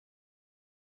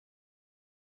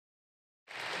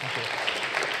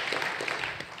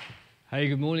Hey,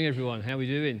 good morning, everyone. How are we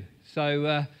doing?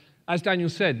 So, as Daniel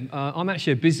said, I'm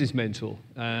actually a business mentor,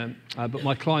 but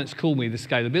my clients call me the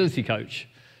Scalability Coach.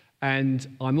 And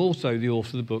I'm also the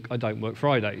author of the book, I Don't Work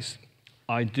Fridays.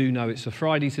 I do know it's a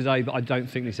Friday today, but I don't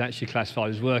think it's actually classified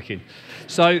as working.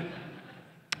 So, to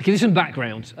give you some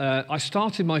background, I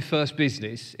started my first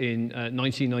business in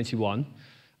 1991,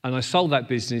 and I sold that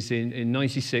business in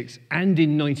 96 and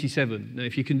in 97. Now,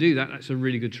 if you can do that, that's a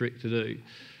really good trick to do.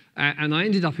 And I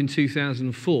ended up in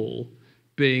 2004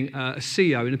 being a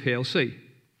CEO in a PLC.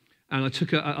 And I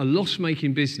took a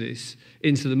loss-making business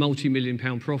into the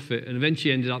multi-million-pound profit and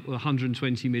eventually ended up with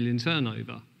 120 million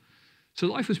turnover. So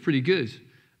life was pretty good.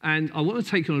 And I want to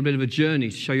take you on a bit of a journey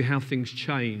to show you how things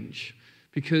change.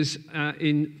 Because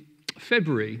in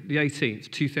February the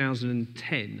 18th,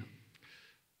 2010,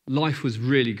 life was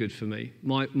really good for me.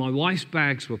 My wife's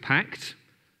bags were packed.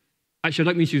 Actually, I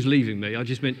don't mean she was leaving me. I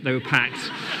just meant they were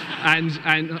packed.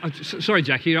 Sorry,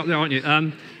 Jackie, you're up there, aren't you?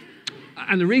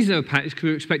 And the reason they were packed is because we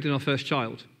were expecting our first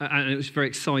child, and it was very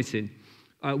exciting.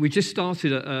 We just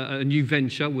started a new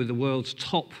venture with the world's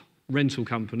top rental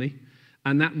company,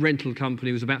 and that rental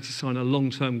company was about to sign a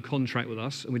long-term contract with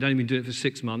us, and we'd only been doing it for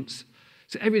 6 months.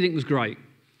 So everything was great.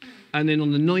 And then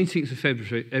on the 19th of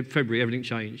February, everything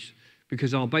changed,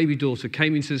 because our baby daughter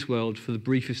came into this world for the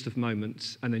briefest of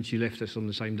moments, and then she left us on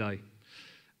the same day.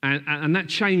 And that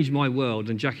changed my world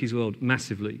and Jackie's world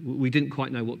massively. We didn't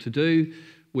quite know what to do.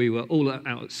 We were all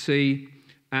out at sea.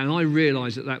 And I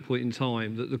realised at that point in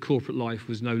time that the corporate life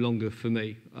was no longer for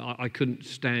me. I couldn't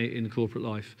stay in the corporate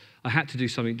life. I had to do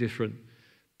something different.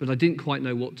 But I didn't quite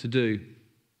know what to do.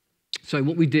 So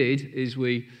what we did is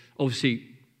we obviously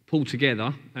pulled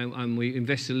together and we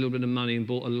invested a little bit of money and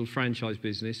bought a little franchise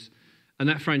business. And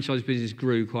that franchise business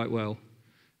grew quite well.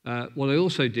 What I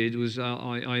also did was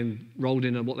I enrolled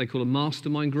in what they call a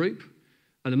mastermind group.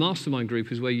 And the mastermind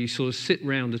group is where you sort of sit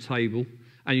round a table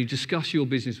and you discuss your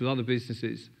business with other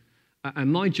businesses.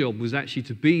 And my job was actually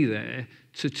to be there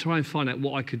to try and find out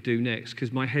what I could do next,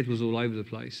 because my head was all over the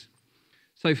place.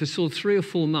 So for sort of 3 or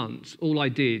 4 months, all I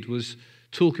did was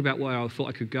talk about where I thought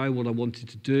I could go, what I wanted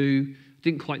to do.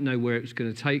 Didn't quite know where it was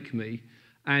going to take me.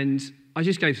 And I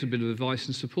just gave some bit of advice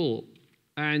and support.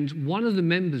 And one of the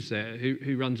members there,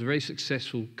 who runs a very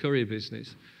successful courier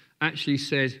business, actually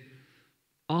said,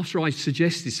 after I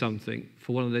suggested something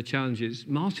for one of their challenges,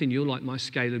 Martin, you're like my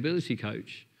scalability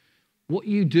coach. What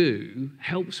you do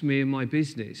helps me in my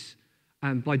business.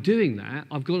 And by doing that,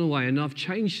 I've gone away and I've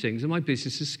changed things and my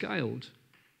business has scaled.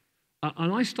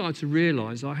 And I started to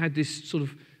realise I had this sort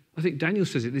of, I think Daniel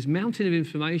says it, this mountain of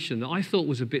information that I thought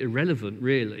was a bit irrelevant,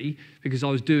 really, because I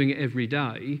was doing it every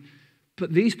day.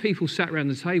 But these people sat around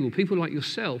the table, people like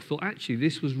yourself, thought, actually,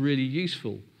 this was really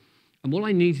useful. And what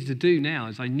I needed to do now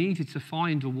is I needed to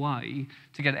find a way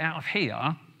to get it out of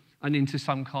here and into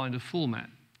some kind of format.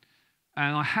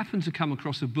 And I happened to come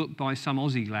across a book by some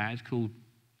Aussie lad called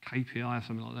KPI or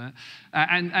something like that.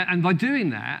 And by doing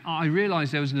that, I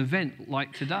realised there was an event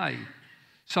like today.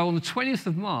 So on the 20th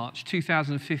of March,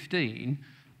 2015,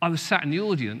 I was sat in the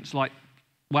audience like,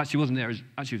 well, actually, wasn't there,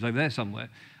 actually, it was over there somewhere.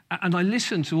 And I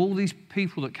listened to all these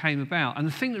people that came about. And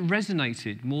the thing that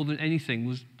resonated more than anything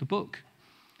was the book,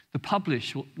 the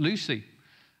publish, Lucy.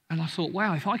 And I thought,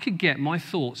 wow, if I could get my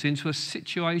thoughts into a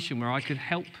situation where I could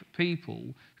help people,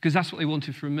 because that's what they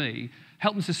wanted from me,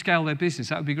 help them to scale their business,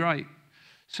 that would be great.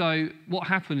 So what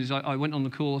happened is I went on the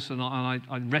course and I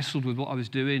wrestled with what I was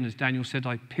doing. As Daniel said,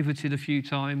 I pivoted a few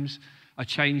times. I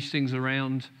changed things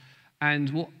around. And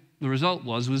what the result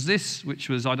was this, which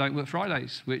was I Don't Work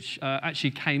Fridays, which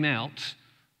actually came out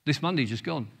this Monday, just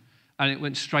gone. And it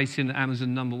went straight in the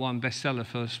Amazon #1 bestseller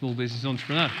for a small business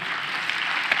entrepreneur.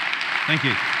 Thank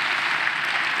you.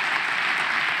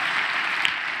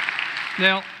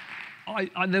 Now,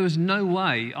 there was no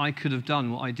way I could have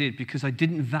done what I did because I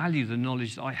didn't value the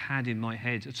knowledge that I had in my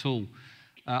head at all.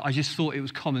 I just thought it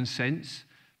was common sense.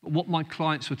 What my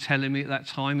clients were telling me at that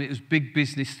time, it was big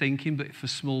business thinking, but for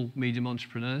small, medium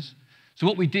entrepreneurs. So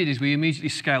what we did is we immediately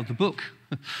scaled the book,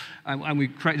 and we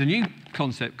created a new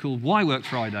concept called Why Work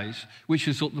Fridays, which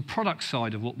is sort of the product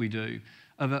side of what we do,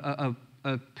 of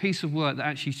a piece of work that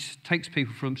actually takes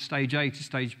people from stage A to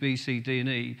stage B, C, D, and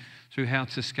E through how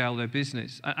to scale their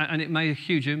business. And it made a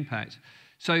huge impact.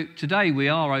 So today we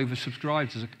are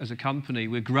oversubscribed as a company.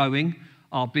 We're growing.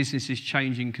 Our business is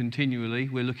changing continually.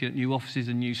 We're looking at new offices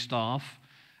and new staff.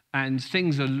 And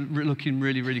things are looking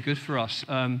really, really good for us.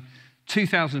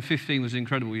 2015 was an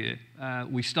incredible year.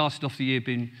 We started off the year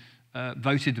being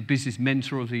voted the Business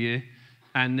Mentor of the Year.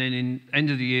 And then in end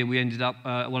of the year, we ended up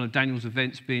at one of Daniel's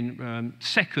events being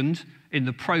second in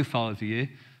the Profile of the Year.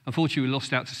 Unfortunately, we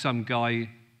lost out to some guy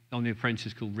on The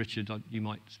Apprentice called Richard. You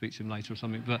might speak to him later or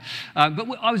something. But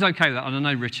I was okay with that, and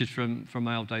I know Richard from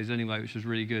my old days anyway, which was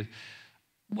really good.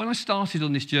 When I started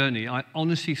on this journey, I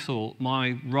honestly thought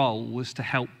my role was to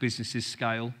help businesses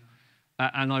scale,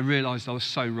 and I realised I was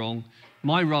so wrong.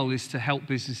 My role is to help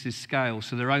businesses scale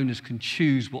so their owners can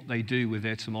choose what they do with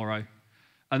their tomorrow.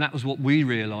 And that was what we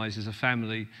realised as a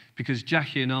family, because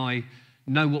Jackie and I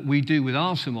know what we do with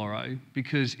our tomorrow,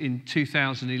 because in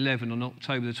 2011, on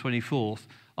October the 24th,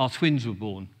 our twins were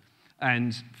born.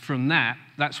 And from that,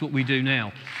 that's what we do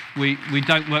now. We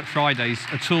don't work Fridays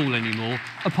at all anymore,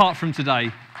 apart from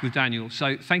today with Daniel.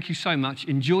 So thank you so much.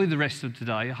 Enjoy the rest of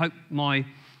today. I hope my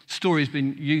story has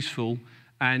been useful,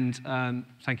 and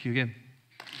thank you again.